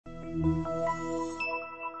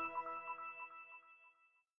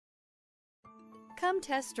Come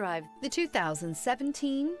test drive the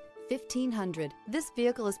 2017 1500. This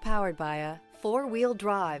vehicle is powered by a 4-wheel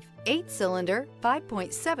drive, 8-cylinder,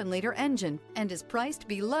 5.7-liter engine and is priced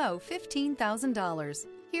below $15,000.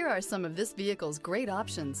 Here are some of this vehicle's great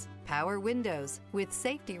options: power windows with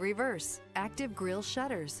safety reverse, active grille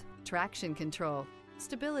shutters, traction control,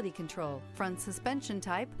 stability control, front suspension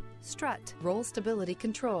type, strut, roll stability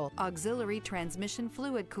control, auxiliary transmission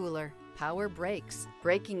fluid cooler, power brakes,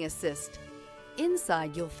 braking assist.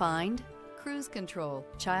 Inside you'll find cruise control,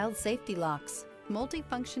 child safety locks,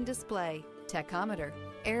 multifunction display, tachometer,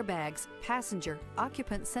 airbags, passenger,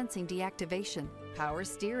 occupant sensing deactivation, power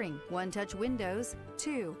steering, one-touch windows.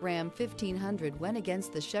 Ram 1500 went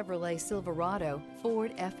against the Chevrolet Silverado,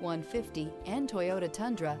 Ford F-150, and Toyota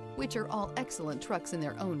Tundra, which are all excellent trucks in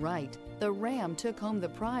their own right. The Ram took home the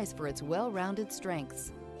prize for its well-rounded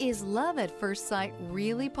strengths. Is love at first sight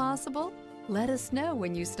really possible? Let us know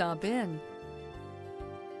when you stop in.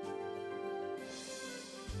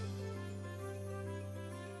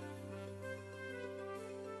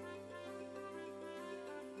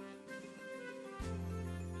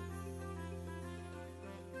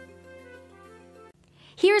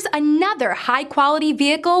 Here's another high-quality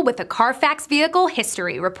vehicle with a Carfax Vehicle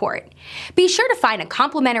History Report. Be sure to find a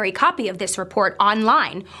complimentary copy of this report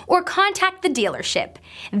online or contact the dealership.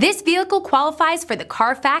 This vehicle qualifies for the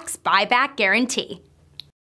Carfax Buyback Guarantee.